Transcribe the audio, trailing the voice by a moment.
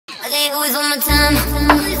think always one more time.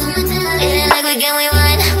 Feeling like we can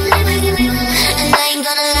rewind. And I ain't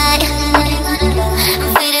gonna lie,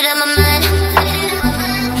 I'm faded out my mind.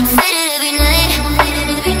 Faded every night.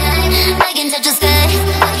 I can touch the sky.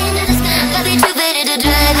 Got me too faded to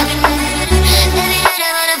drive. Every night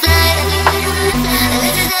I wanna fly.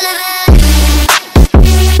 This is all about.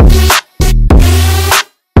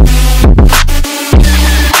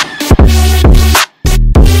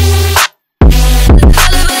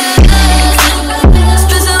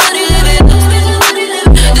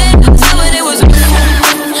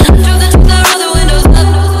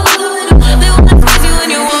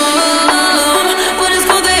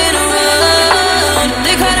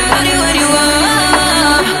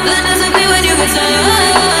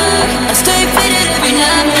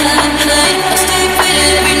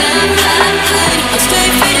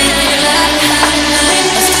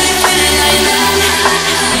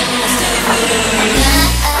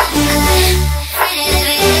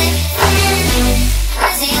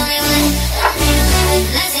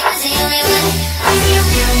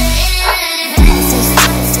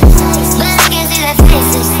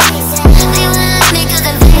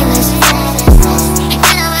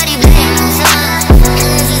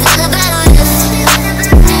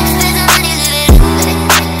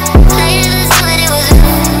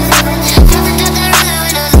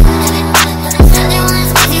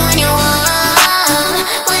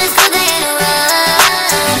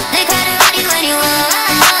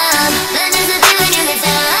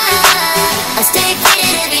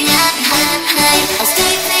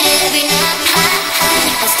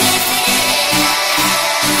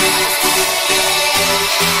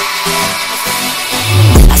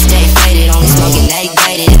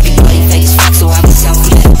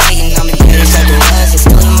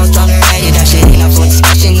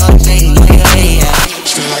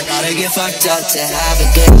 Fucked up to have a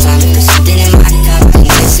good time. There's something in my